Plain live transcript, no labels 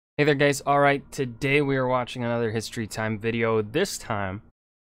Hey there guys, alright, today we are watching another History Time video, this time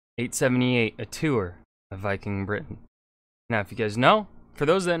 878, a tour of Viking Britain. Now if you guys know, for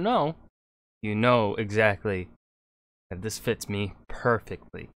those that know, you know exactly that this fits me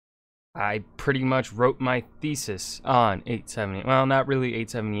perfectly. I pretty much wrote my thesis on 878, well not really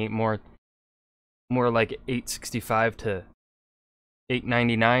 878, more like 865 to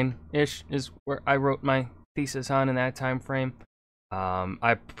 899-ish is where I wrote my thesis on in that time frame.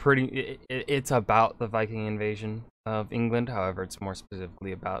 It's about the Viking invasion of England. However, it's more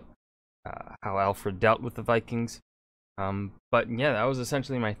specifically about how Alfred dealt with the Vikings. But yeah, that was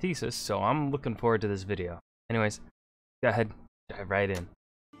essentially my thesis, so I'm looking forward to this video. Anyways, go ahead, dive right in.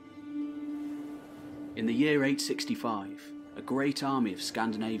 In the year 865, a great army of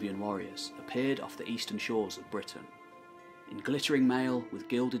Scandinavian warriors appeared off the eastern shores of Britain. In glittering mail with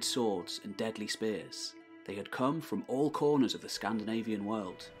gilded swords and deadly spears, they had come from all corners of the Scandinavian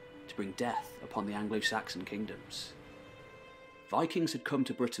world to bring death upon the Anglo-Saxon kingdoms. Vikings had come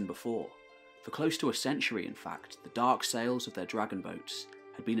to Britain before. For close to a century, in fact, the dark sails of their dragon boats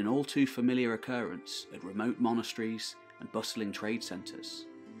had been an all too familiar occurrence at remote monasteries and bustling trade centres.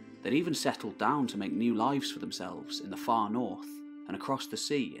 They'd even settled down to make new lives for themselves in the far north and across the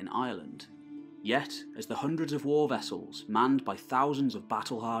sea in Ireland. Yet, as the hundreds of war vessels, manned by thousands of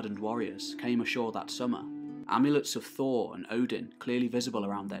battle-hardened warriors, came ashore that summer, amulets of Thor and Odin clearly visible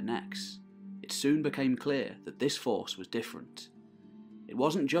around their necks, it soon became clear that this force was different. It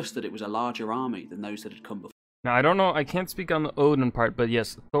wasn't just that it was a larger army than those that had come before. Now, I don't know, I can't speak on the Odin part, but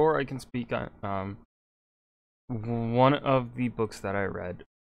yes, Thor I can speak on. One of the books that I read,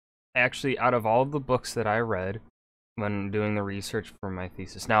 actually, out of all the books that I read, when doing the research for my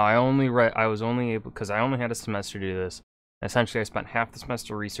thesis. Now, I was only able, because I only had a semester to do this. Essentially, I spent half the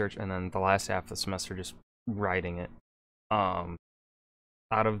semester research, and then the last half of the semester just writing it. Out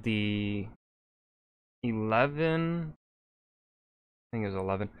of the 11, I think it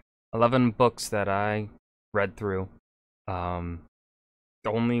was 11 books that I read through,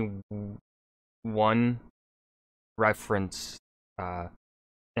 only one reference,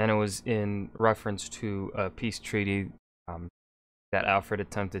 and it was in reference to a peace treaty that Alfred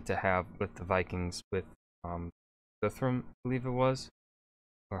attempted to have with the Vikings, with Guthrum, I believe it was,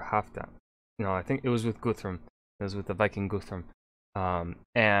 or Halfdan. No, I think it was with Guthrum. It was with the Viking Guthrum.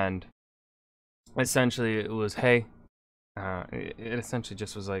 And essentially it was, hey, it essentially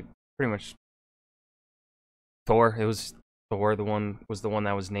just was like, pretty much Thor. It was Thor, the one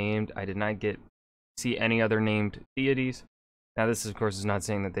that was named. I did not see any other named deities. Now, this, of course, is not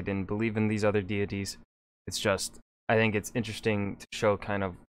saying that they didn't believe in these other deities. It's just, I think it's interesting to show kind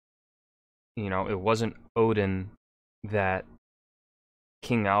of, you know, it wasn't Odin that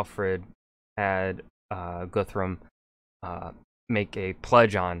King Alfred had Guthrum make a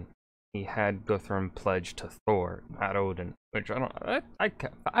pledge on. He had Guthrum pledge to Thor, not Odin, which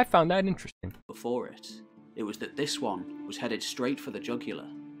I found that interesting. Before it was that this one was headed straight for the jugular.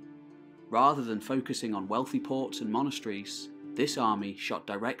 Rather than focusing on wealthy ports and monasteries, this army shot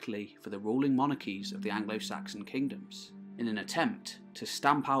directly for the ruling monarchies of the Anglo-Saxon kingdoms, in an attempt to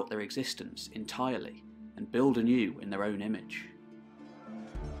stamp out their existence entirely and build anew in their own image.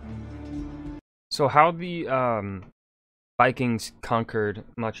 So how the Vikings conquered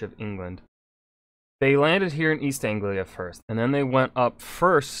much of England. They landed here in East Anglia first, and then they went up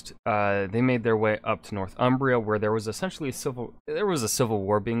first. They made their way up to Northumbria, where there was essentially a civil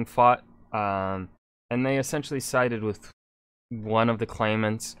war being fought, and they essentially sided with one of the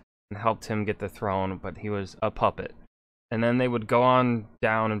claimants and helped him get the throne, but he was a puppet. And then they would go on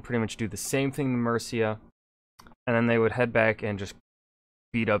down and pretty much do the same thing to Mercia, and then they would head back and just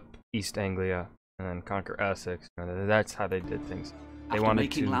beat up East Anglia and then conquer Essex. That's how they did things. After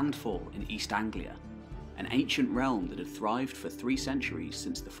making landfall in East Anglia, an ancient realm that had thrived for 3 centuries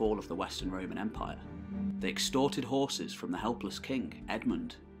since the fall of the Western Roman Empire, they extorted horses from the helpless king,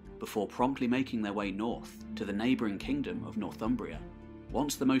 Edmund, before promptly making their way north to the neighbouring kingdom of Northumbria,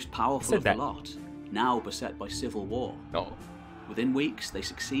 once the most powerful of the lot, now beset by civil war. Oh. Within weeks, they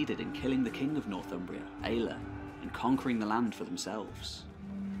succeeded in killing the king of Northumbria, Aelle, and conquering the land for themselves.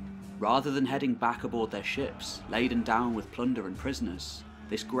 Rather than heading back aboard their ships, laden down with plunder and prisoners,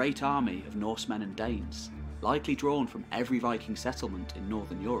 this great army of Norsemen and Danes, likely drawn from every Viking settlement in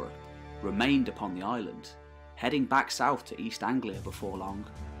northern Europe, remained upon the island, heading back south to East Anglia before long,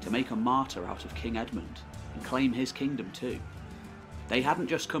 to make a martyr out of King Edmund and claim his kingdom too. They hadn't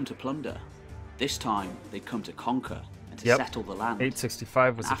just come to plunder. This time, they'd come to conquer and to settle the land.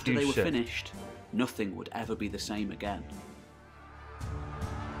 865 was a huge after they were shift. finished, nothing would ever be the same again.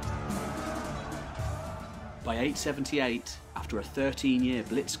 By 878, after a 13-year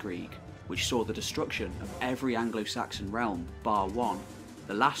blitzkrieg, which saw the destruction of every Anglo-Saxon realm bar one,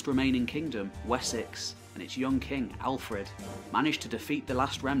 the last remaining kingdom, Wessex, and its young king, Alfred, managed to defeat the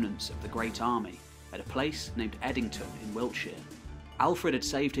last remnants of the Great Army at a place named Eddington in Wiltshire. Alfred had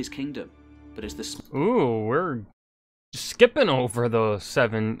saved his kingdom, but as the... Ooh, we're skipping over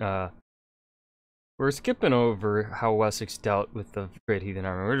the we're skipping over how Wessex dealt with the Great Heathen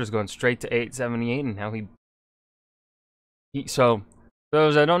Army. We're just going straight to 878 and how so,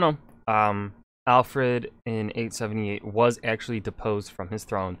 those I don't know, Alfred in 878 was actually deposed from his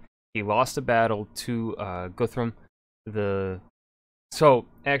throne. He lost a battle to Guthrum. So,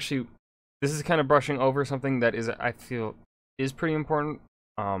 actually, this is kind of brushing over something that is, I feel, is pretty important.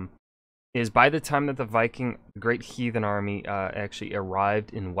 Is by the time that the Great Heathen Army actually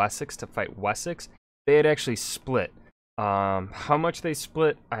arrived in Wessex to fight Wessex, they had actually split. How much they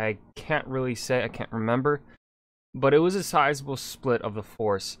split, I can't really say. I can't remember. But it was a sizable split of the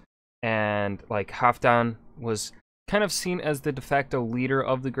force. And, like, Halfdan was kind of seen as the de facto leader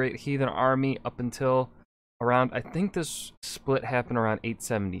of the Great Heathen Army up until around, I think this split happened around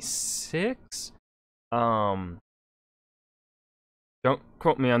 876. Don't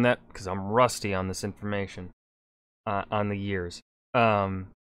quote me on that, because I'm rusty on this information, on the years.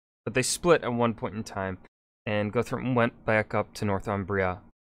 But they split at one point in time, and Guthrum went back up to Northumbria,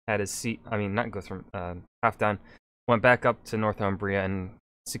 had his seat, not Guthrum, Halfdan went back up to Northumbria and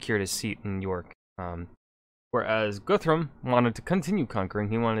secured his seat in York. Whereas Guthrum wanted to continue conquering.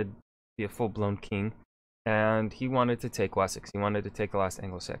 He wanted to be a full-blown king, and he wanted to take Wessex. He wanted to take the last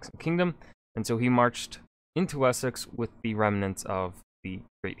Anglo-Saxon kingdom, and so he marched into Wessex with the remnants of the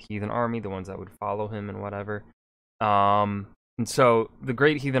Great Heathen Army, the ones that would follow him and whatever. And so the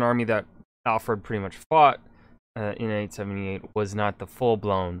Great Heathen Army that Alfred pretty much fought in 878 was not the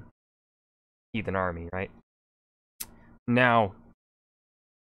full-blown Heathen Army, right? Now,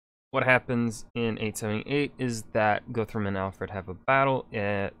 what happens in 878 is that Guthrum and Alfred have a battle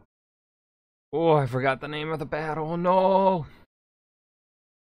at... Oh, I forgot the name of the battle. No!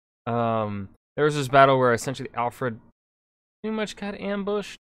 There was this battle where essentially Alfred pretty much got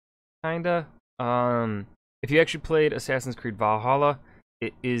ambushed, kinda. If you actually played Assassin's Creed Valhalla,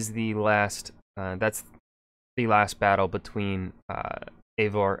 it is the last, that's the last battle between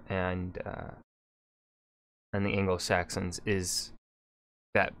Eivor and the Anglo-Saxons is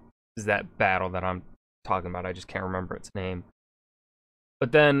that battle that I'm talking about. I just can't remember its name.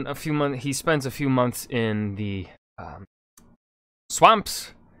 But then he spends a few months in the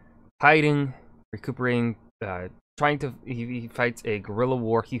swamps, hiding, recuperating, he fights a guerrilla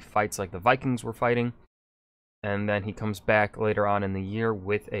war. He fights like the Vikings were fighting. And then he comes back later on in the year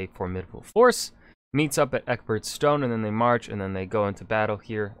with a formidable force, meets up at Ecbert's Stone, and then they march, and then they go into battle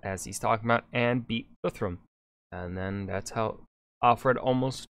here, as he's talking about, and beat Guthrum. And then that's how Alfred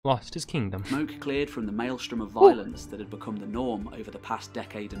almost lost his kingdom. Smoke cleared from the maelstrom of violence that had become the norm over the past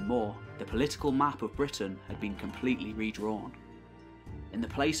decade and more. The political map of Britain had been completely redrawn. In the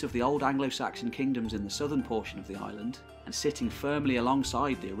place of the old Anglo-Saxon kingdoms in the southern portion of the island, and sitting firmly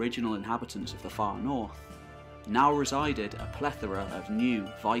alongside the original inhabitants of the far north, now resided a plethora of new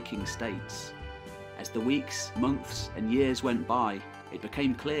Viking states. As the weeks, months, and years went by, it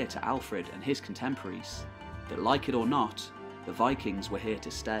became clear to Alfred and his contemporaries that, like it or not, the Vikings were here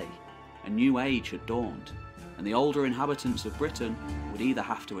to stay. A new age had dawned, and the older inhabitants of Britain would either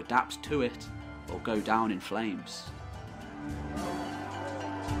have to adapt to it or go down in flames.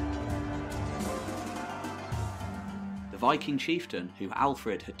 The Viking chieftain who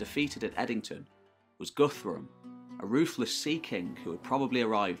Alfred had defeated at Eddington was Guthrum, a ruthless sea king who had probably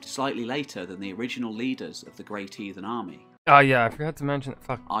arrived slightly later than the original leaders of the Great Heathen Army. Oh yeah, I forgot to mention it.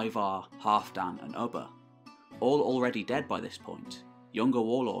 Fuck. Ivar, Halfdan, and Ubba, all already dead by this point, younger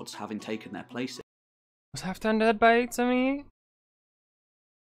warlords having taken their places. Was Halfdan dead by 878?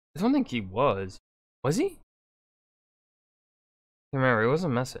 I don't think he was. Was he? I remember, it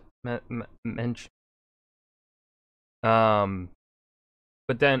wasn't mentioned.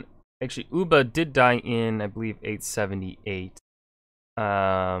 But then, actually, Ubba did die in, I believe, 878.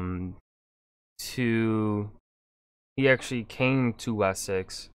 He actually came to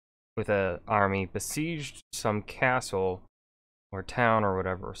Wessex with an army, besieged some castle or town or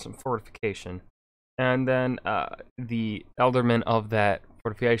whatever, or some fortification, and then the aldermen of that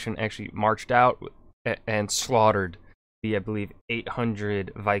fortification actually marched out and slaughtered the, I believe,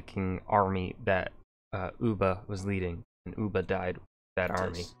 800 Viking army that Ubba was leading, and Ubba died with that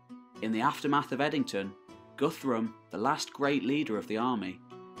army. In the aftermath of Eddington, Guthrum, the last great leader of the army,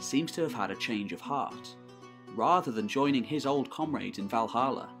 seems to have had a change of heart. Rather than joining his old comrades in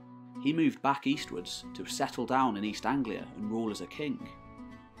Valhalla, he moved back eastwards to settle down in East Anglia and rule as a king.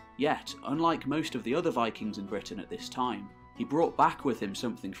 Yet, unlike most of the other Vikings in Britain at this time, he brought back with him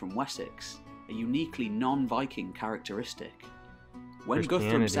something from Wessex, a uniquely non-Viking characteristic. When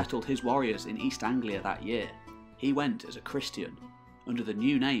Guthrum settled his warriors in East Anglia that year, he went as a Christian, under the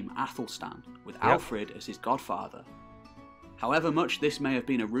new name Athelstan, with Alfred as his godfather. However much this may have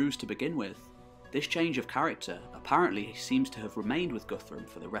been a ruse to begin with, this change of character apparently seems to have remained with Guthrum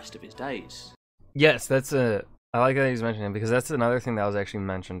for the rest of his days. Yes, I like that he's mentioning it, because that's another thing that was actually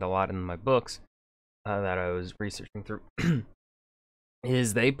mentioned a lot in my books that I was researching through.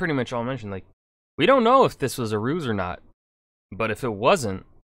 Is they pretty much all mentioned, like, we don't know if this was a ruse or not, but if it wasn't,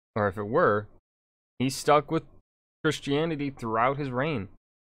 or if it were, he stuck with Christianity throughout his reign.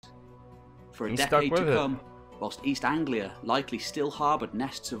 For a decade to come, whilst East Anglia likely still harboured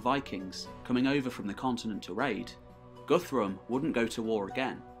nests of Vikings coming over from the continent to raid, Guthrum wouldn't go to war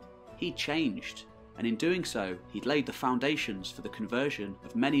again. He changed, and in doing so, he'd laid the foundations for the conversion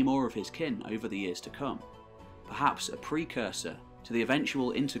of many more of his kin over the years to come, perhaps a precursor to the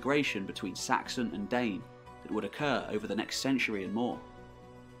eventual integration between Saxon and Dane that would occur over the next century and more.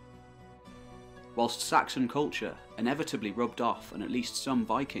 Whilst Saxon culture inevitably rubbed off on at least some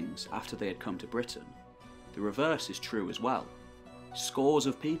Vikings after they had come to Britain, the reverse is true as well. Scores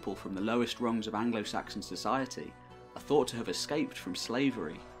of people from the lowest rungs of Anglo-Saxon society are thought to have escaped from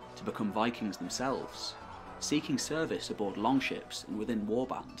slavery to become Vikings themselves, seeking service aboard longships and within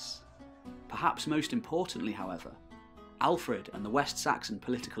warbands. Perhaps most importantly, however, Alfred and the West Saxon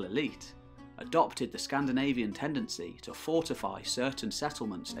political elite adopted the Scandinavian tendency to fortify certain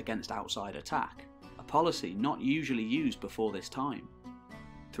settlements against outside attack, a policy not usually used before this time.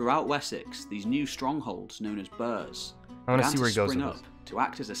 Throughout Wessex, these new strongholds, known as burhs, began to spring up to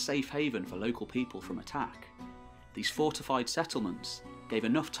act as a safe haven for local people from attack. These fortified settlements gave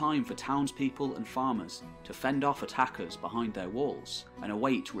enough time for townspeople and farmers to fend off attackers behind their walls and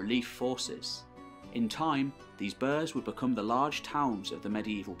await relief forces. In time, these burhs would become the large towns of the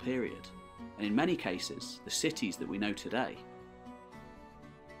medieval period, and in many cases, the cities that we know today.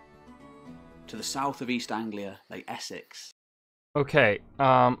 To the south of East Anglia lay Essex. Okay,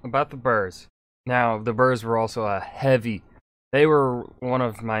 about the burhs. Now, the burhs were also they were one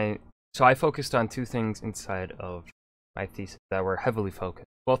of my, so I focused on two things inside of my thesis that were heavily focused.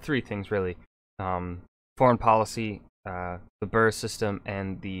 Well, three things really. Foreign policy, the burh system,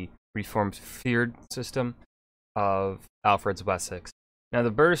 and the reformed fyrd system of Alfred's Wessex. Now,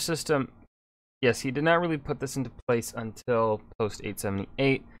 the burh system, yes, he did not really put this into place until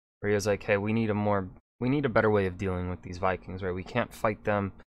post-878, where he was like, hey, we need a better way of dealing with these Vikings, right? We can't fight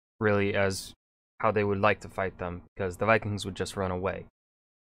them really as how they would like to fight them, because the Vikings would just run away.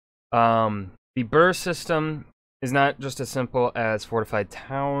 The burh system is not just as simple as fortified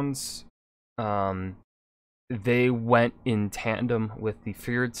towns. They went in tandem with the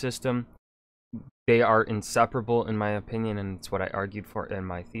fyrd system. They are inseparable, in my opinion, and it's what I argued for in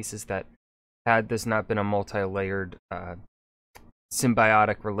my thesis, that had this not been a multi-layered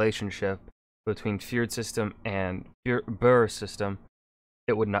symbiotic relationship between fyrd system and burh system,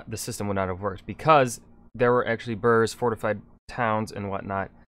 the system would not have worked, because there were actually burhs, fortified towns, and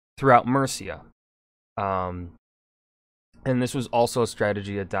whatnot throughout Mercia. And this was also a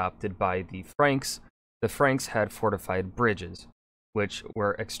strategy adopted by the Franks. The Franks had fortified bridges, which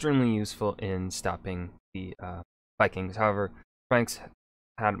were extremely useful in stopping the Vikings. However, Franks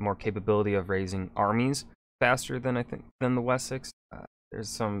had more capability of raising armies faster than the Wessex. There's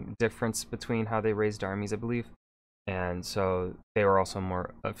some difference between how they raised armies, I believe, and so they were also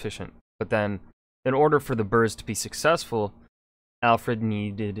more efficient. But then, in order for the burhs to be successful, Alfred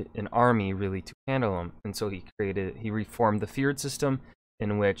needed an army really to handle them, and so he reformed the fyrd system,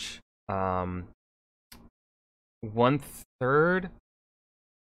 in which 1/3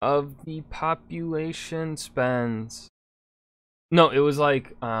 of the population spends. No, it was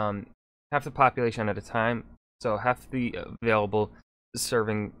like half the population at a time, so half the available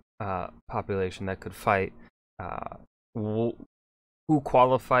serving population that could fight. Who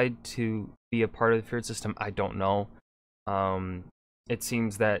qualified to be a part of the fyrd system, I don't know. It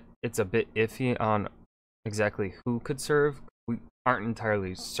seems that it's a bit iffy on exactly who could serve. We aren't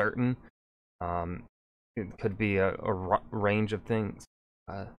entirely certain. It could be a range of things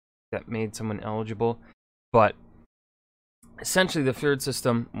that made someone eligible, but essentially the fyrd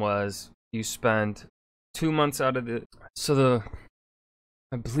system was you spend 2 months out of the,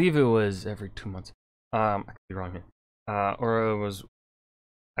 I believe it was every 2 months. I could be wrong here. Or it was,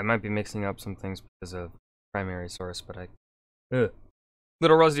 I might be mixing up some things because of primary source, but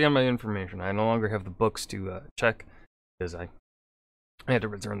little rusty on my information. I no longer have the books to check, because I I had to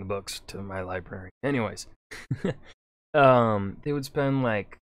return the books to my library. Anyways, they would spend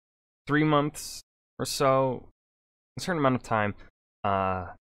like 3 months or so, a certain amount of time, uh,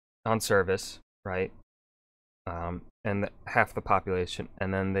 on service, right? And half the population,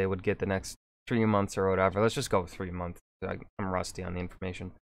 and then they would get the next 3 months or whatever. Let's just go with 3 months. I'm rusty on the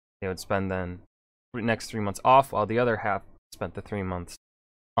information. They would spend then the next 3 months off, while the other half spent the 3 months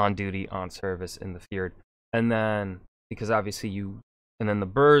on duty, on service in the fjord. And then, because obviously and then the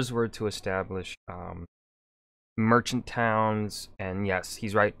burrs were to establish merchant towns, and yes,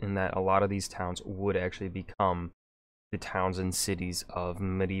 he's right in that a lot of these towns would actually become the towns and cities of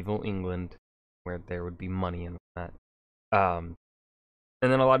medieval England, where there would be money in that. And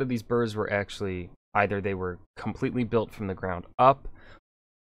then a lot of these burrs were actually either they were completely built from the ground up,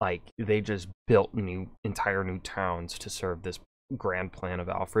 like they just built entire new towns to serve this grand plan of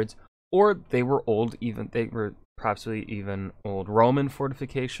Alfred's, or they were they were possibly even old Roman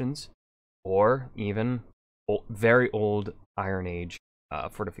fortifications, or even very old Iron Age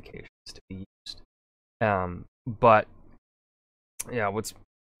fortifications to be used. But yeah, what's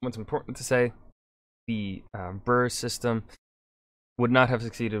important to say, the burr system would not have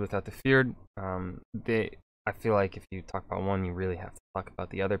succeeded without the fjord. I feel like if you talk about one, you really have to talk about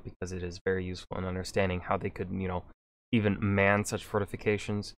the other, because it is very useful in understanding how they could, even man such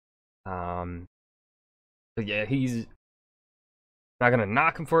fortifications. But yeah, he's not gonna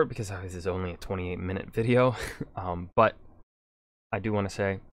knock him for it, because this is only a 28-minute video. But I do want to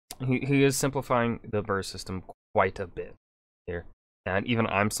say he is simplifying the burr system quite a bit here, and even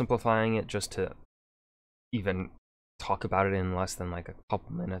I'm simplifying it just to even talk about it in less than like a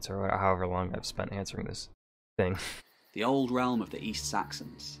couple minutes, or however long I've spent answering this thing. The old realm of the East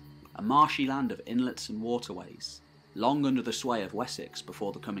Saxons, a marshy land of inlets and waterways, long under the sway of Wessex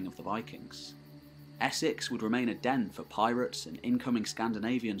before the coming of the Vikings. Essex would remain a den for pirates and incoming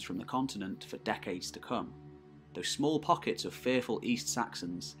Scandinavians from the continent for decades to come, though small pockets of fearful East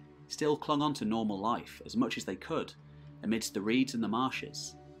Saxons still clung on to normal life as much as they could amidst the reeds and the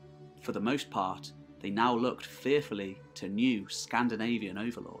marshes. For the most part, they now looked fearfully to new Scandinavian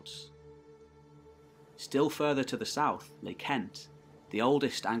overlords. Still further to the south lay Kent, the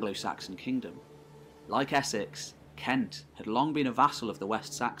oldest Anglo-Saxon kingdom. Like Essex, Kent had long been a vassal of the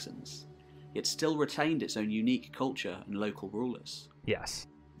West Saxons, yet still retained its own unique culture and local rulers. Yes.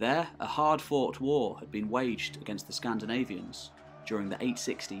 There, a hard-fought war had been waged against the Scandinavians during the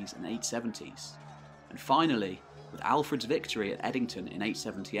 860s and 870s, and finally, with Alfred's victory at Edington in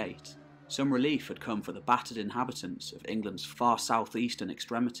 878, some relief had come for the battered inhabitants of England's far southeastern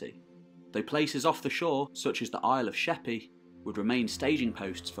extremity, though places off the shore, such as the Isle of Sheppey, would remain staging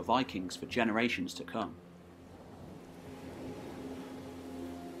posts for Vikings for generations to come.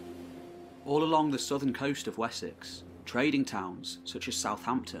 All along the southern coast of Wessex, trading towns such as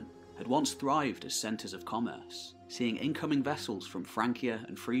Southampton had once thrived as centres of commerce, seeing incoming vessels from Francia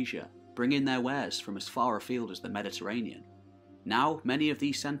and Frisia bring in their wares from as far afield as the Mediterranean. Now many of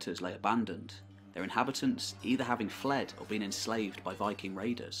these centres lay abandoned, their inhabitants either having fled or been enslaved by Viking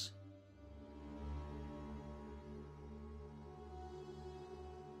raiders.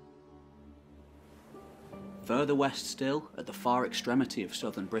 Further west still, at the far extremity of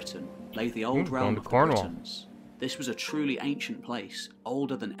southern Britain, lay the old realm of the Britons. This was a truly ancient place,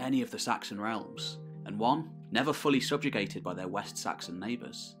 older than any of the Saxon realms, and one never fully subjugated by their West Saxon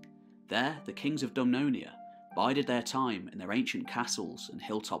neighbours. There, the kings of Dumnonia bided their time in their ancient castles and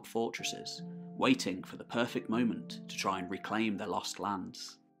hilltop fortresses, waiting for the perfect moment to try and reclaim their lost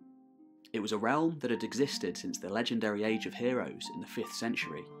lands. It was a realm that had existed since the legendary Age of Heroes in the 5th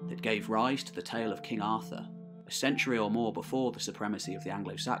century that gave rise to the tale of King Arthur, a century or more before the supremacy of the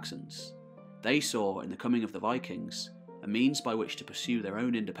Anglo-Saxons. They saw in the coming of the Vikings a means by which to pursue their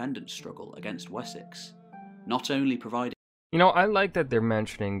own independence struggle against Wessex, not only providing... I like that they're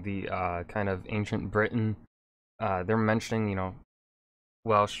mentioning the kind of ancient Britain. They're mentioning,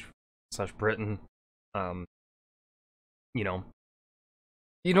 Welsh / Britain. You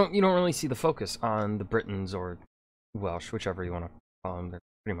don't really see the focus on the Britons or Welsh, whichever you want to call them. They're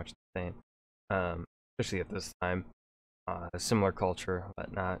pretty much the same, especially at this time. A similar culture,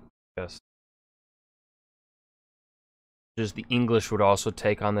 but not just the English would also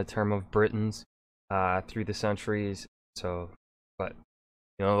take on the term of Britons through the centuries. So, but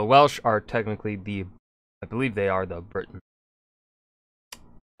the Welsh are technically I believe they are the Briton.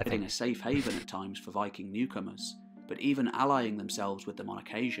 A safe haven at times for Viking newcomers, but even allying themselves with them on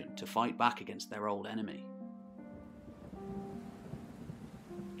occasion to fight back against their old enemy.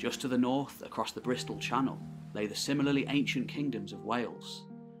 Just to the north, across the Bristol Channel, lay the similarly ancient kingdoms of Wales.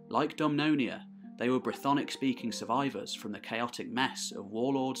 Like Dumnonia, They were Brythonic-speaking survivors from the chaotic mess of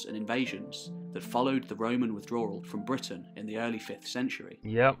warlords and invasions that followed the Roman withdrawal from Britain in the early 5th century.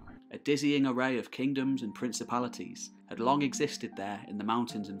 Yep. A dizzying array of kingdoms and principalities had long existed there in the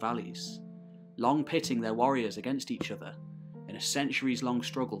mountains and valleys, long pitting their warriors against each other in a centuries-long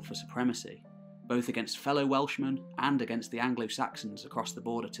struggle for supremacy, both against fellow Welshmen and against the Anglo-Saxons across the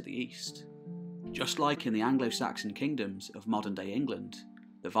border to the east. Just like in the Anglo-Saxon kingdoms of modern-day England,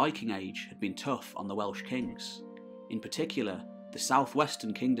 the Viking Age had been tough on the Welsh kings, in particular the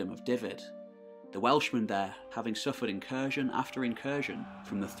southwestern kingdom of Dyfed, the Welshmen there having suffered incursion after incursion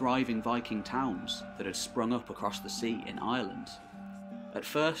from the thriving Viking towns that had sprung up across the sea in Ireland. At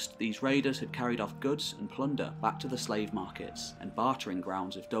first, these raiders had carried off goods and plunder back to the slave markets and bartering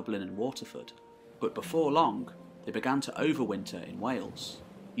grounds of Dublin and Waterford, but before long they began to overwinter in Wales,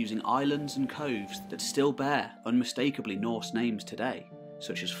 using islands and coves that still bear unmistakably Norse names today,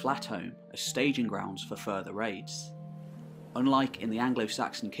 such as Flatholm, as staging grounds for further raids. Unlike in the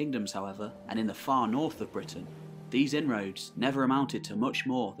Anglo-Saxon kingdoms, however, and in the far north of Britain, these inroads never amounted to much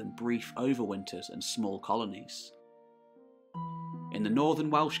more than brief overwinters and small colonies. In the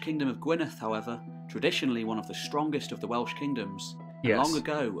northern Welsh kingdom of Gwynedd, however, traditionally one of the strongest of the Welsh kingdoms, and long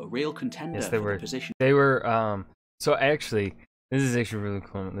ago a real contender for the position. They were, so actually, this is actually really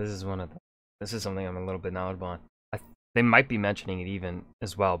cool. This is something I'm a little bit knowledgeable on. They might be mentioning it even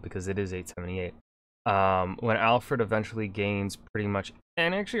as well, because it is 878. When Alfred eventually gains pretty much,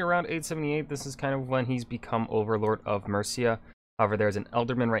 and actually around 878, this is kind of when he's become overlord of Mercia. However, there's an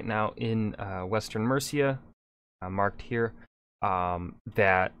alderman right now in western Mercia, marked here,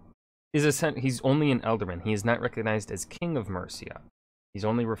 that is he's only an alderman. He is not recognized as king of Mercia. He's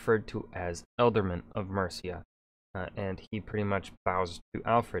only referred to as alderman of Mercia, and he pretty much bows to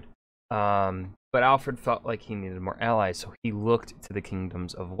Alfred. But Alfred felt like he needed more allies, so he looked to the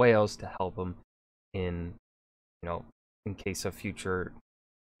kingdoms of Wales to help him in case of future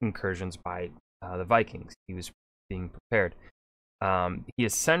incursions by the Vikings. He was being prepared. He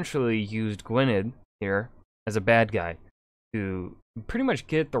essentially used Gwynedd here as a bad guy to pretty much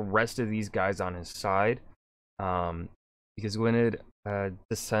get the rest of these guys on his side, because Gwynedd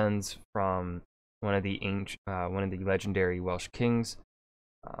descends from one of the legendary Welsh kings.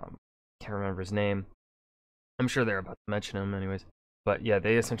 Can't remember his name. I'm sure they're about to mention him anyways. But yeah,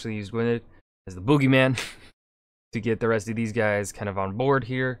 they essentially used Gwynedd as the boogeyman to get the rest of these guys kind of on board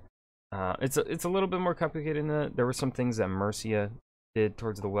here. It's a little bit more complicated than that. There were some things that Mercia did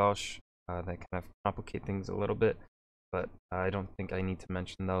towards the Welsh that kind of complicate things a little bit, but I don't think I need to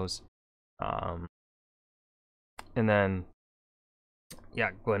mention those. And then, yeah,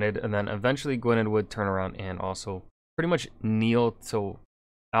 Gwynedd, and then eventually Gwynedd would turn around and also pretty much kneel to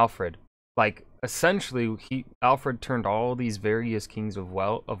Alfred. Like, essentially, Alfred turned all these various kings of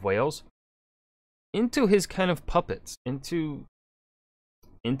Wales into his kind of puppets, into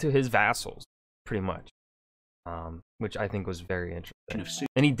his vassals, pretty much, which I think was very interesting.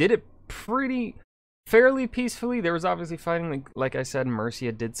 And he did it fairly peacefully. There was obviously fighting, like I said,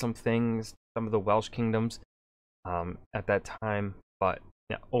 Mercia did some things, some of the Welsh kingdoms at that time, but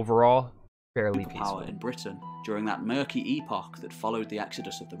yeah, overall, fairly peaceful. In Britain during that murky epoch that followed the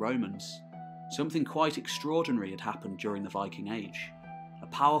exodus of the Romans. Something quite extraordinary had happened during the Viking Age. A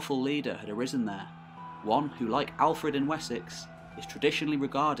powerful leader had arisen there, one who, like Alfred in Wessex, is traditionally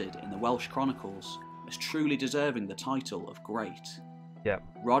regarded in the Welsh chronicles as truly deserving the title of Great. Yeah.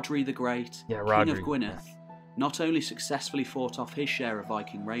 Rhodri the Great, King of Gwynedd, not only successfully fought off his share of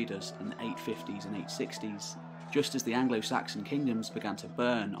Viking raiders in the 850s and 860s, just as the Anglo-Saxon kingdoms began to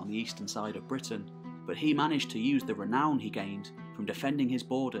burn on the eastern side of Britain, but he managed to use the renown he gained from defending his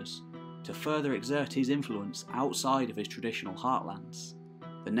borders to further exert his influence outside of his traditional heartlands.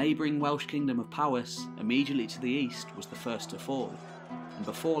 The neighbouring Welsh kingdom of Powys, immediately to the east, was the first to fall, and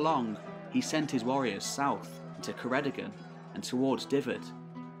before long he sent his warriors south into Ceredigion and towards Dyfed.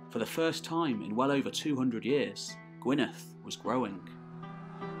 For the first time in well over 200 years, Gwynedd was growing.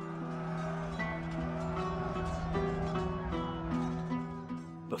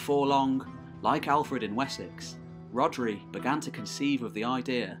 Before long, like Alfred in Wessex, Rhodri began to conceive of the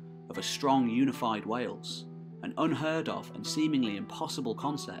idea of a strong unified Wales, an unheard of and seemingly impossible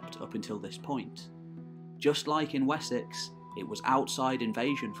concept up until this point. Just like in Wessex, it was outside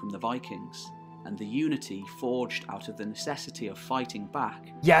invasion from the Vikings, and the unity forged out of the necessity of fighting back.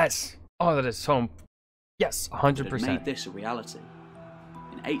 Yes! Oh, that is so... Yes, 100%. Made this a reality.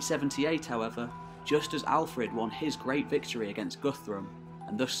 In 878, however, just as Alfred won his great victory against Guthrum,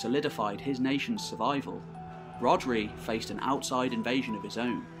 and thus solidified his nation's survival, Rhodri faced an outside invasion of his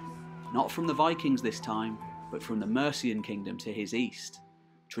own. Not from the Vikings this time, but from the Mercian kingdom to his east.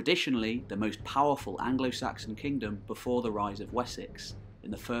 traditionally the most powerful Anglo-Saxon kingdom before the rise of Wessex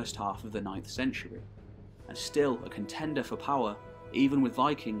in the first half of the 9th century, and still a contender for power even with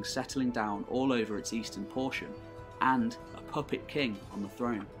Vikings settling down all over its eastern portion, and a puppet king on the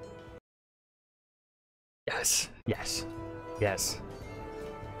throne. Yes, yes, yes.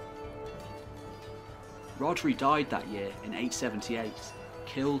 Rhodri died that year in 878,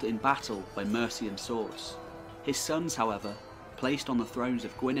 killed in battle by Mercian swords. His sons, however, placed on the thrones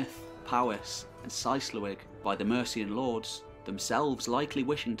of Gwynedd, Powys and Cyslewig by the Mercian lords, themselves likely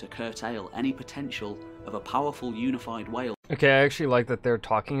wishing to curtail any potential of a powerful unified Wales. Okay, I actually like that they're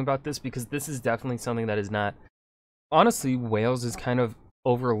talking about this, because this is definitely something that is not... Honestly, Wales is kind of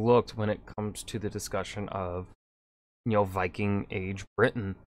overlooked when it comes to the discussion of, you know, Viking Age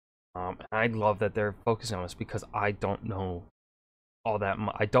Britain. And I love that they're focusing on this, because I don't know all that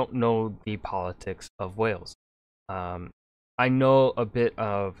much. I don't know the politics of Wales. I know a bit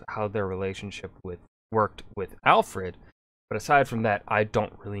of how their relationship worked with Alfred, but aside from that, I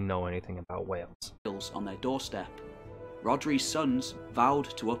don't really know anything about Wales. On their doorstep, Rhodri's sons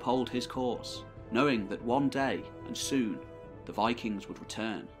vowed to uphold his cause, knowing that one day, and soon, the Vikings would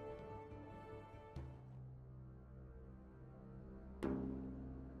return.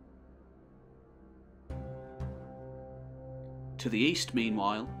 To the east,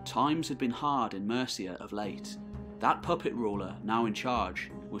 meanwhile, times had been hard in Mercia of late. That puppet ruler now in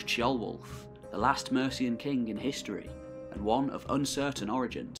charge was Ceolwulf, the last Mercian king in history, and one of uncertain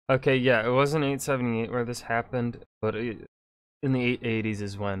origins. Okay, yeah, it wasn't 878 where this happened, but in the 880s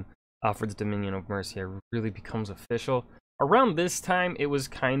is when Alfred's dominion of Mercia really becomes official. Around this time, it was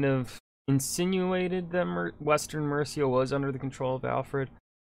kind of insinuated that Western Mercia was under the control of Alfred,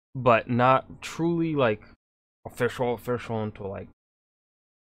 but not truly, like, official until, like,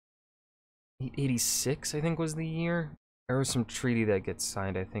 886, I think was the year. There was some treaty that gets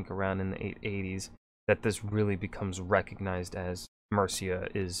signed, I think, around in the 880s, that this really becomes recognized as Mercia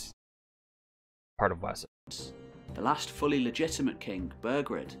is part of Wessex. The last fully legitimate king,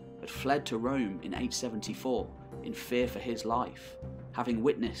 Burgred, had fled to Rome in 874 in fear for his life, having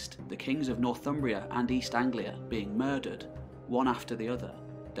witnessed the kings of Northumbria and East Anglia being murdered, one after the other,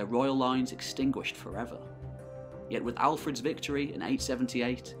 their royal lines extinguished forever. Yet with Alfred's victory in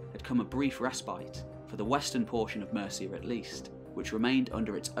 878 had come a brief respite, for the western portion of Mercia at least, which remained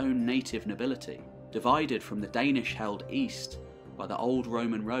under its own native nobility, divided from the Danish-held east by the old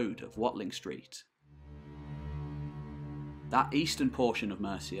Roman road of Watling Street. That eastern portion of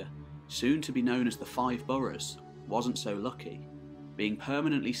Mercia, soon to be known as the Five Boroughs, wasn't so lucky, being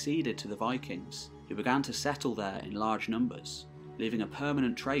permanently ceded to the Vikings, who began to settle there in large numbers, leaving a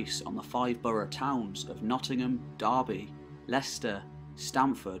permanent trace on the five borough towns of Nottingham, Derby, Leicester,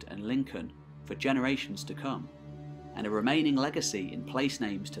 Stamford and Lincoln for generations to come, and a remaining legacy in place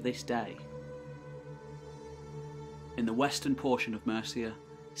names to this day. In the western portion of Mercia,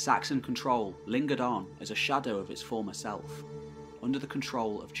 Saxon control lingered on as a shadow of its former self, under the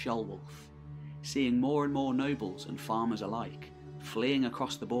control of Ceolwulf, seeing more and more nobles and farmers alike fleeing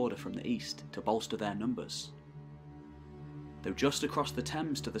across the border from the east to bolster their numbers. Though just across the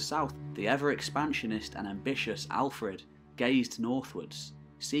Thames to the south, the ever-expansionist and ambitious Alfred gazed northwards,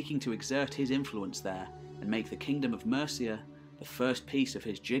 seeking to exert his influence there and make the Kingdom of Mercia the first piece of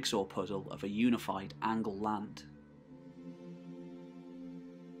his jigsaw puzzle of a unified Angle land.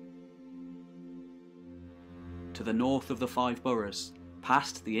 To the north of the Five Boroughs,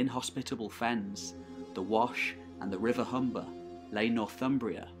 past the inhospitable fens, the Wash and the River Humber, lay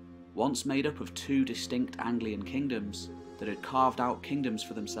Northumbria, once made up of two distinct Anglian kingdoms that had carved out kingdoms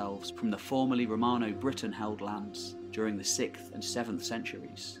for themselves from the formerly Romano-Briton-held lands during the 6th and 7th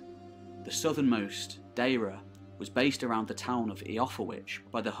centuries. The southernmost, Deira, was based around the town of Eoforwich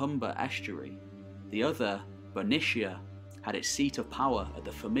by the Humber estuary. The other, Bernicia, had its seat of power at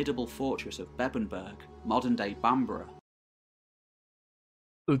the formidable fortress of Bebenberg, modern-day Bamborough,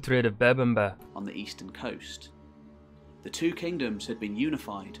 Uhtred of Bebembe, on the eastern coast. The two kingdoms had been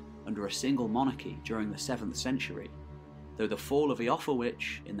unified under a single monarchy during the 7th century, though the fall of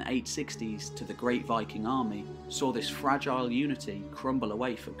Eoforwich in the 860s to the Great Viking army saw this fragile unity crumble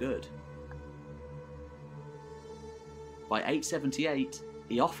away for good. By 878,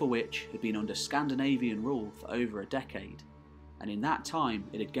 Eoforwich had been under Scandinavian rule for over a decade, and in that time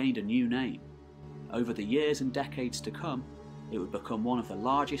it had gained a new name. Over the years and decades to come, it would become one of the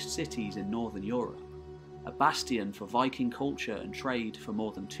largest cities in Northern Europe, a bastion for Viking culture and trade for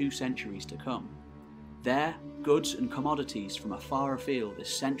more than 2 centuries to come. There, goods and commodities from afar afield as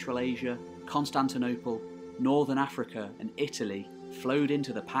Central Asia, Constantinople, Northern Africa and Italy flowed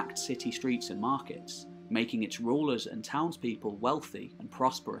into the packed city streets and markets, making its rulers and townspeople wealthy and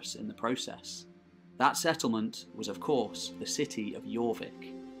prosperous in the process. That settlement was, of course, the city of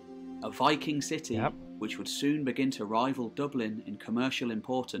Jorvik, a Viking city which would soon begin to rival Dublin in commercial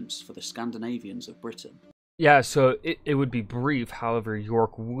importance for the Scandinavians of Britain. Yeah, so it would be brief. However,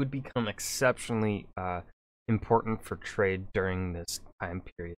 York would become exceptionally important for trade during this time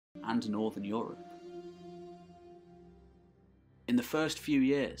period. And Northern Europe. In the first few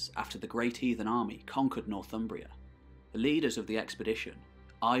years after the Great Heathen Army conquered Northumbria, the leaders of the expedition,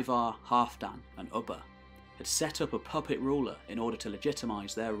 Ivar, Halfdan and Ubba, had set up a puppet ruler in order to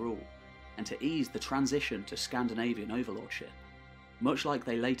legitimise their rule and to ease the transition to Scandinavian overlordship, much like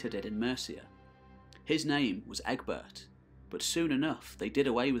they later did in Mercia. His name was Egbert, but soon enough they did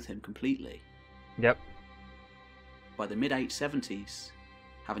away with him completely. Yep. By the mid-870s,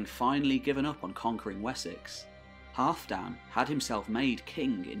 having finally given up on conquering Wessex, Halfdan had himself made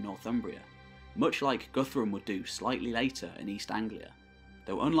king in Northumbria, much like Guthrum would do slightly later in East Anglia,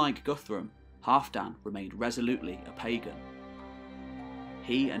 though unlike Guthrum, Halfdan remained resolutely a pagan.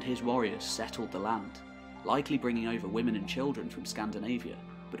 He and his warriors settled the land, likely bringing over women and children from Scandinavia,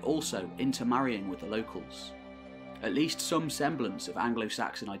 but also intermarrying with the locals. At least some semblance of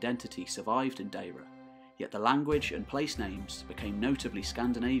Anglo-Saxon identity survived in Deira, yet the language and place names became notably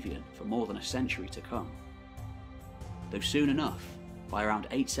Scandinavian for more than a century to come. Though soon enough, by around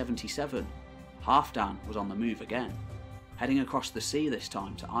 877, Halfdan was on the move again, heading across the sea this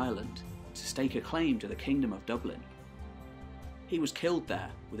time to Ireland to stake a claim to the Kingdom of Dublin. He was killed there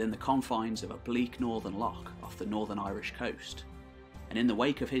within the confines of a bleak northern loch off the northern Irish coast, and in the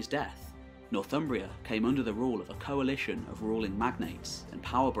wake of his death, Northumbria came under the rule of a coalition of ruling magnates and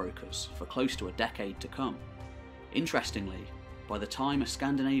power brokers for close to a decade to come. Interestingly, by the time a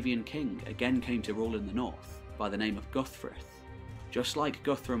Scandinavian king again came to rule in the north, by the name of Guthfrith, just like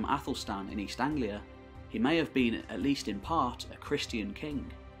Guthrum Athelstan in East Anglia, he may have been, at least in part, a Christian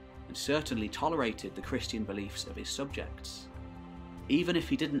king, and certainly tolerated the Christian beliefs of his subjects. Even if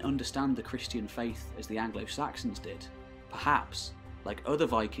he didn't understand the Christian faith as the Anglo-Saxons did, perhaps, like other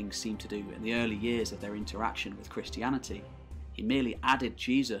Vikings seemed to do in the early years of their interaction with Christianity, he merely added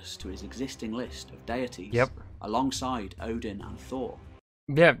Jesus to his existing list of deities alongside Odin and Thor.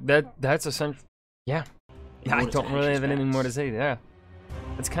 Yeah, that's essential. Yeah. I don't really have anything more to say. Yeah.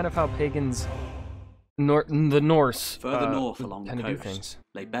 That's kind of how pagans, the Norse, further north along the coast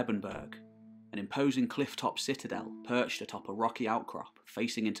lay Bebbanburg, an imposing cliff-top citadel perched atop a rocky outcrop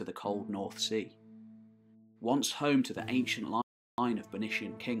facing into the cold North Sea. Once home to the ancient line of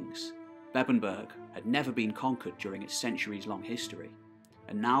Bernician kings, Bebbanburg had never been conquered during its centuries-long history,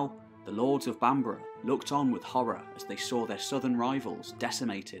 and now the lords of Bamborough looked on with horror as they saw their southern rivals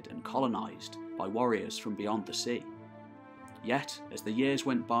decimated and colonised by warriors from beyond the sea. Yet, as the years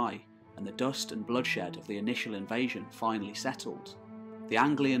went by and the dust and bloodshed of the initial invasion finally settled, the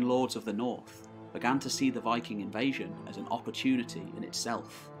Anglian lords of the north began to see the Viking invasion as an opportunity in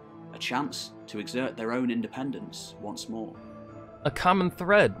itself, a chance to exert their own independence once more. A common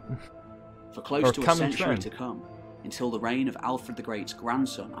thread. For close to a century to come, until the reign of Alfred the Great's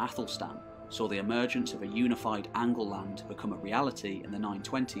grandson Athelstan saw the emergence of a unified Angleland become a reality in the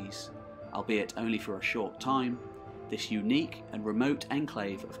 920s, albeit only for a short time, this unique and remote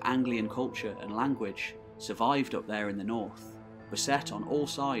enclave of Anglian culture and language survived up there in the north, beset on all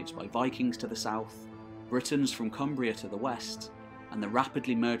sides by Vikings to the south, Britons from Cumbria to the west, and the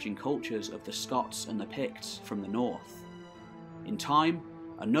rapidly merging cultures of the Scots and the Picts from the north. In time,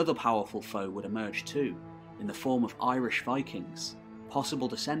 another powerful foe would emerge too, in the form of Irish Vikings, possible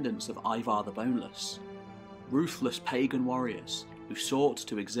descendants of Ivar the Boneless, ruthless pagan warriors who sought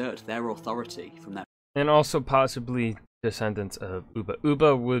to exert their authority from their... And also possibly descendants of Ubba.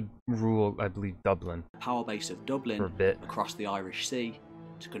 Ubba would rule, I believe, Dublin. ...power base of Dublin for a bit across the Irish Sea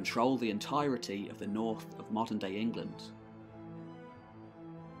to control the entirety of the north of modern-day England.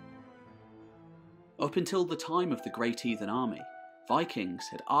 Up until the time of the Great Heathen Army, Vikings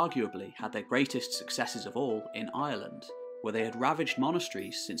had arguably had their greatest successes of all in Ireland, where they had ravaged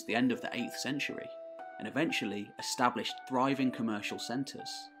monasteries since the end of the 8th century, and eventually established thriving commercial centres.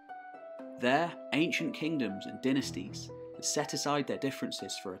 There, ancient kingdoms and dynasties had set aside their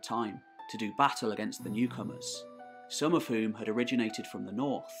differences for a time to do battle against the newcomers, some of whom had originated from the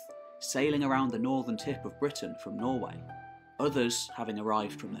north, sailing around the northern tip of Britain from Norway, others having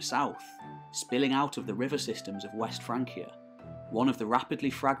arrived from the south, spilling out of the river systems of West Francia, one of the rapidly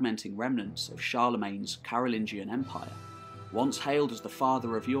fragmenting remnants of Charlemagne's Carolingian Empire, once hailed as the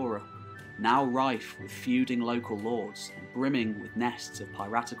father of Europe, now rife with feuding local lords and brimming with nests of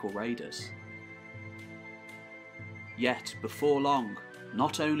piratical raiders. Yet, before long,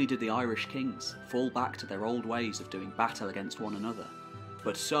 Not only did the Irish kings fall back to their old ways of doing battle against one another,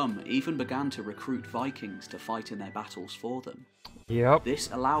 but some even began to recruit Vikings to fight in their battles for them. Yep. This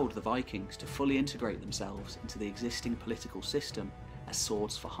allowed the Vikings to fully integrate themselves into the existing political system as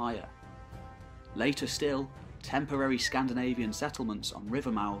swords for hire. Later still, temporary Scandinavian settlements on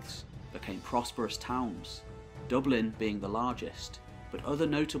river mouths became prosperous towns, Dublin being the largest, but other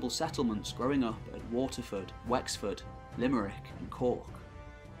notable settlements growing up at Waterford, Wexford, Limerick and Cork.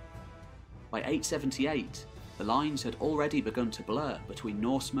 By 878, the lines had already begun to blur between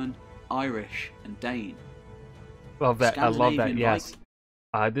Norsemen, Irish and Dane. Love that. I love that, yes.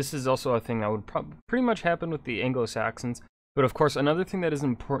 Viking- This is also a thing that would pretty much happen with the Anglo-Saxons. But of course, another thing that is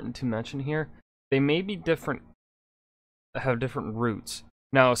important to mention here, they may be different, have different roots.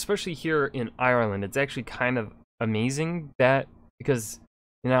 Now, especially here in Ireland, it's actually kind of amazing that, because,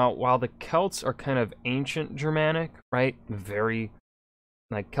 you know, while the Celts are kind of ancient Germanic, right? Very,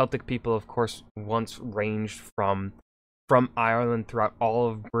 like, Celtic people, of course, once ranged from Ireland throughout all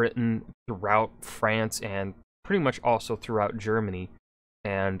of Britain, throughout France, and pretty much also throughout Germany.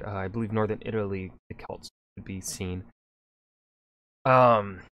 And I believe northern Italy, the Celts could be seen.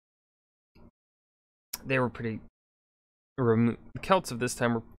 They were pretty the Celts of this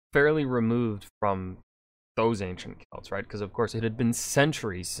time were fairly removed from those ancient Celts, right? Because of course it had been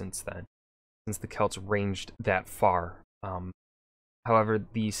centuries since then, since the Celts ranged that far. However,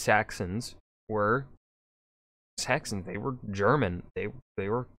 the Saxons were Saxons. They were German. They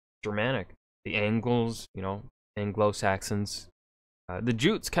were Germanic. The Angles, you know, Anglo-Saxons. The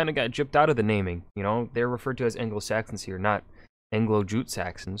Jutes kind of got gypped out of the naming. You know, they're referred to as Anglo-Saxons here, not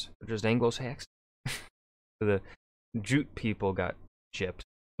Anglo-Jute-Saxons. They're just Anglo-Saxons. The Jute people got gypped.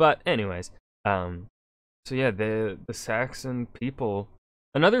 But anyways, so yeah, the Saxon people.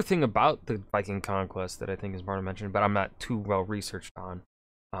 Another thing about the Viking conquest that I think is important to mention, but I'm not too well researched on,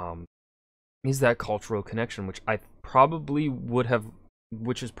 is that cultural connection, which I probably would have,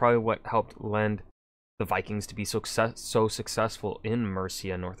 which is probably what helped lend the Vikings to be so successful in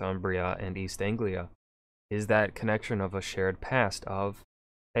Mercia, Northumbria, and East Anglia, is that connection of a shared past of,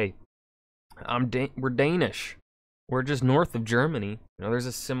 hey, we're Danish, we're just north of Germany. You know, there's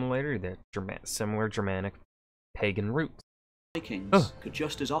a similarity there, similar Germanic pagan roots. Vikings could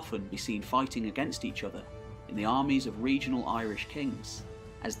just as often be seen fighting against each other in the armies of regional Irish kings,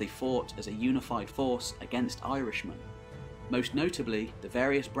 as they fought as a unified force against Irishmen. Most notably, the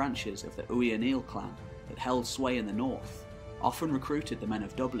various branches of the Uí Néill clan that held sway in the north often recruited the men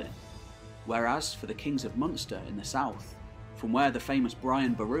of Dublin, whereas for the kings of Munster in the south, from where the famous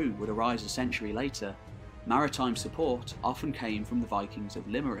Brian Boru would arise a century later, maritime support often came from the Vikings of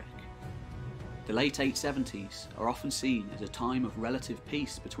Limerick. The late 870s are often seen as a time of relative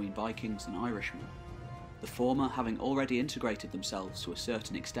peace between Vikings and Irishmen, the former having already integrated themselves to a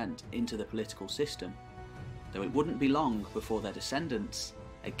certain extent into the political system, though it wouldn't be long before their descendants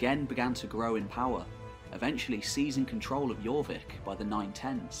again began to grow in power, eventually seizing control of Jorvik by the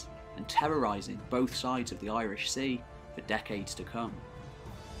 910s and terrorising both sides of the Irish Sea for decades to come.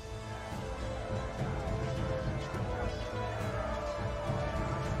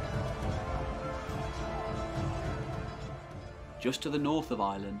 Just to the north of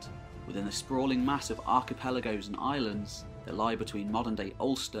Ireland, within the sprawling mass of archipelagos and islands that lie between modern-day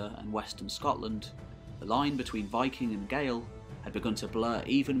Ulster and western Scotland, the line between Viking and Gael had begun to blur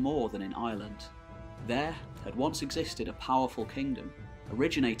even more than in Ireland. There had once existed a powerful kingdom,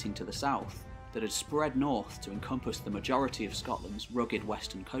 originating to the south, that had spread north to encompass the majority of Scotland's rugged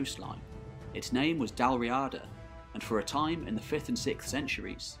western coastline. Its name was Dalriada, and for a time in the 5th and 6th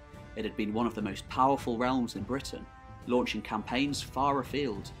centuries, it had been one of the most powerful realms in Britain, launching campaigns far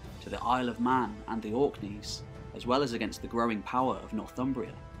afield to the Isle of Man and the Orkneys, as well as against the growing power of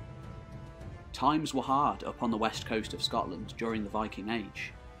Northumbria. Times were hard up on the west coast of Scotland during the Viking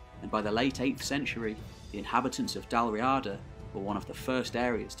Age, and by the late 8th century, the inhabitants of Dalriada were one of the first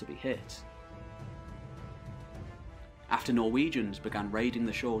areas to be hit. After Norwegians began raiding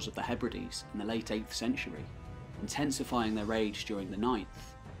the shores of the Hebrides in the late 8th century, intensifying their raids during the 9th,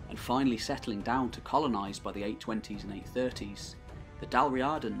 and finally settling down to colonise by the 820s and 830s, the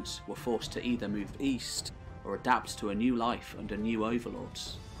Dalriadans were forced to either move east or adapt to a new life under new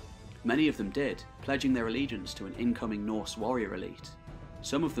overlords. Many of them did, pledging their allegiance to an incoming Norse warrior elite,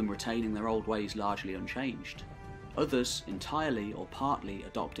 some of them retaining their old ways largely unchanged, others entirely or partly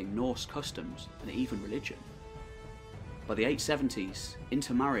adopting Norse customs and even religion. By the 870s,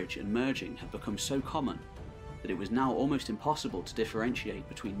 intermarriage and merging had become so common that it was now almost impossible to differentiate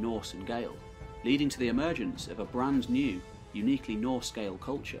between Norse and Gael, leading to the emergence of a brand new, uniquely Norse Gael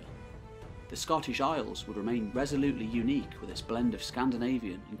culture. the Scottish Isles would remain resolutely unique with its blend of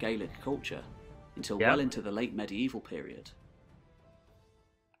Scandinavian and Gaelic culture until well into the late medieval period.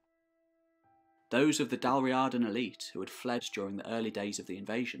 Those of the Dalriadan elite who had fled during the early days of the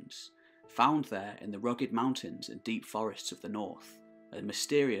invasions found there in the rugged mountains and deep forests of the north a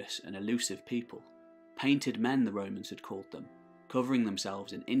mysterious and elusive people. Painted men, the Romans had called them, covering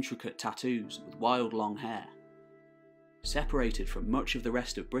themselves in intricate tattoos with wild long hair. Separated from much of the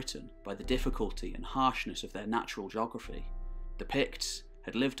rest of Britain by the difficulty and harshness of their natural geography, the Picts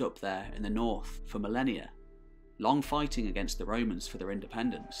had lived up there in the north for millennia, long fighting against the Romans for their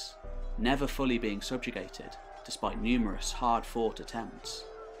independence, never fully being subjugated despite numerous hard-fought attempts.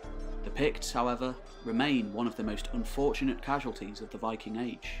 The Picts, however, remain one of the most unfortunate casualties of the Viking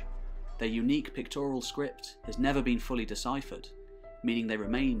Age. Their unique pictorial script has never been fully deciphered, meaning they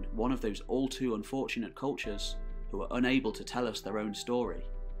remain one of those all too unfortunate cultures who are unable to tell us their own story.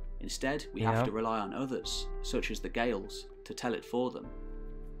 Instead, we have to rely on others, such as the Gaels, to tell it for them.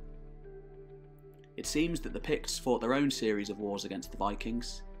 It seems that the Picts fought their own series of wars against the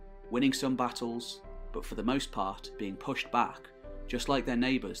Vikings, winning some battles, but for the most part being pushed back, just like their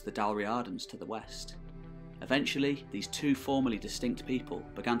neighbours the Dalriadans to the west. Eventually, these two formerly distinct people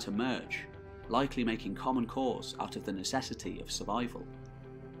began to merge, likely making common cause out of the necessity of survival.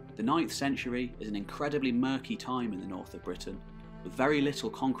 The 9th century is an incredibly murky time in the north of Britain, with very little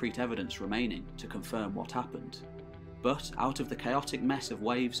concrete evidence remaining to confirm what happened. But out of the chaotic mess of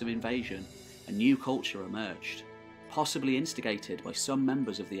waves of invasion, a new culture emerged, possibly instigated by some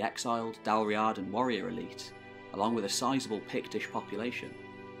members of the exiled Dalriadan warrior elite, along with a sizable Pictish population.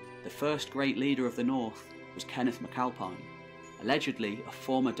 The first great leader of the north was Kenneth MacAlpine, allegedly a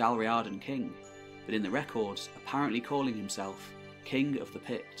former Dalriadan king, but in the records apparently calling himself King of the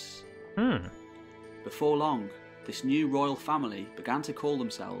Picts. Before long, this new royal family began to call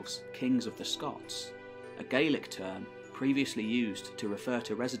themselves Kings of the Scots, a Gaelic term previously used to refer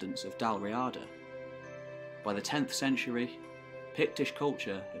to residents of Dalriada. By the 10th century, Pictish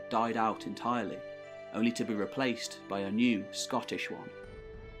culture had died out entirely, only to be replaced by a new Scottish one.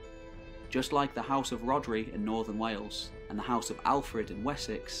 Just like the House of Rhodri in northern Wales and the House of Alfred in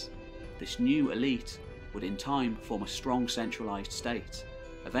Wessex, this new elite would in time form a strong centralised state,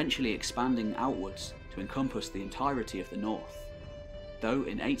 eventually expanding outwards to encompass the entirety of the north. Though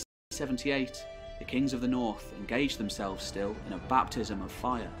in 878, the kings of the north engaged themselves still in a baptism of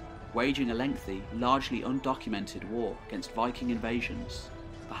fire, waging a lengthy, largely undocumented war against Viking invasions,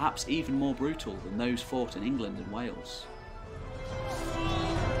 perhaps even more brutal than those fought in England and Wales.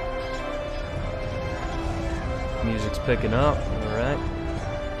 Music's picking up, alright.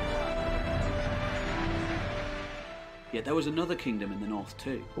 Yet there was another kingdom in the north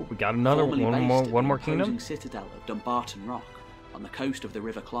too. Oh, we got another one more kingdom? Citadel of Dumbarton Rock on the coast of the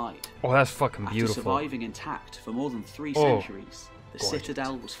River Clyde. Oh, that's fucking beautiful. After surviving intact for more than 3 centuries, the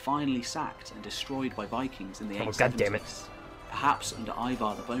citadel was finally sacked and destroyed by Vikings in the 870s. God damn it. Perhaps under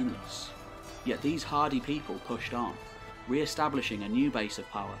Ivar the Boneless. Yet these hardy people pushed on, re-establishing a new base of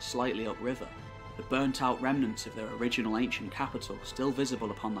power slightly upriver, the burnt-out remnants of their original ancient capital still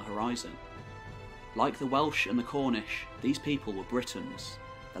visible upon the horizon. Like the Welsh and the Cornish, these people were Britons,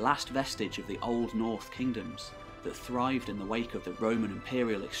 the last vestige of the old North kingdoms that thrived in the wake of the Roman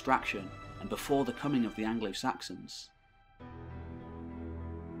imperial extraction and before the coming of the Anglo-Saxons.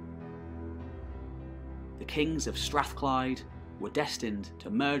 The kings of Strathclyde were destined to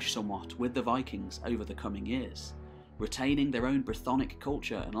merge somewhat with the Vikings over the coming years, retaining their own Brythonic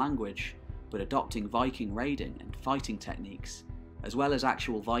culture and language, but adopting Viking raiding and fighting techniques, as well as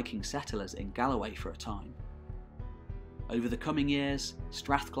actual Viking settlers in Galloway for a time. Over the coming years,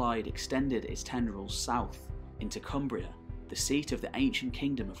 Strathclyde extended its tendrils south into Cumbria, the seat of the ancient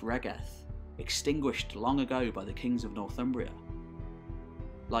kingdom of Regeth, extinguished long ago by the kings of Northumbria.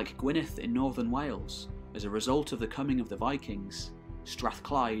 Like Gwynedd in northern Wales, as a result of the coming of the Vikings,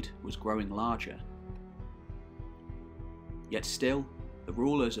 Strathclyde was growing larger. Yet still, the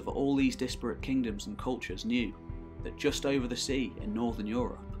rulers of all these disparate kingdoms and cultures knew that just over the sea in northern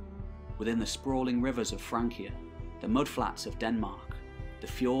Europe, within the sprawling rivers of Francia, the mudflats of Denmark, the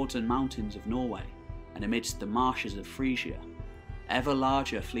fjords and mountains of Norway, and amidst the marshes of Frisia, ever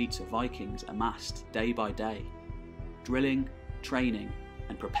larger fleets of Vikings amassed day by day, drilling, training,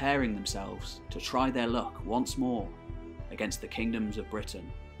 and preparing themselves to try their luck once more against the kingdoms of Britain.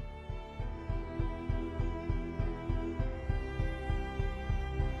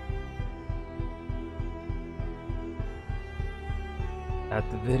 At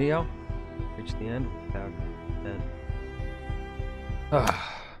the video, reach the end.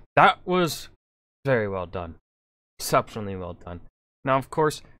 That was very well done, exceptionally well done. Now, of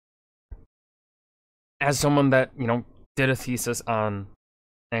course, as someone that, did a thesis on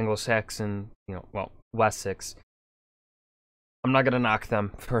Anglo-Saxon, well, Wessex, I'm not gonna knock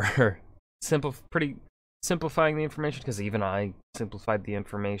them for pretty simplifying the information, because even I simplified the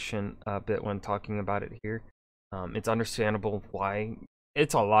information a bit when talking about it here. It's understandable why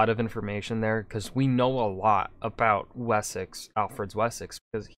it's a lot of information there, because we know a lot about Wessex, Alfred's Wessex,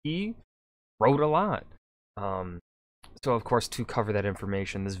 because he wrote a lot. So of course, to cover that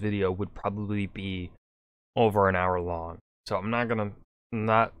information, this video would probably be over an hour long. So I'm not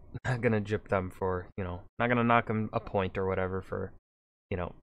gonna jip them for, not gonna knock them a point or whatever for,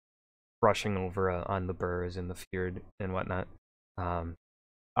 brushing over on the burrs and the fjord and whatnot.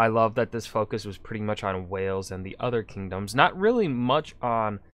 I love that this focus was pretty much on Wales and the other kingdoms, not really much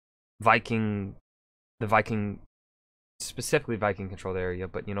on the Viking, specifically Viking controlled area,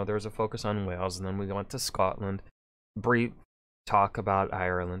 but there was a focus on Wales, and then we went to Scotland, brief talk about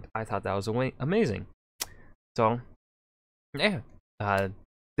Ireland. I thought that was amazing. So, yeah,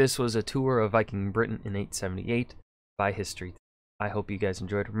 this was a tour of Viking Britain in 878 by History. I hope you guys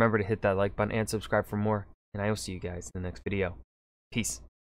enjoyed. Remember to hit that like button and subscribe for more, and I will see you guys in the next video. Peace.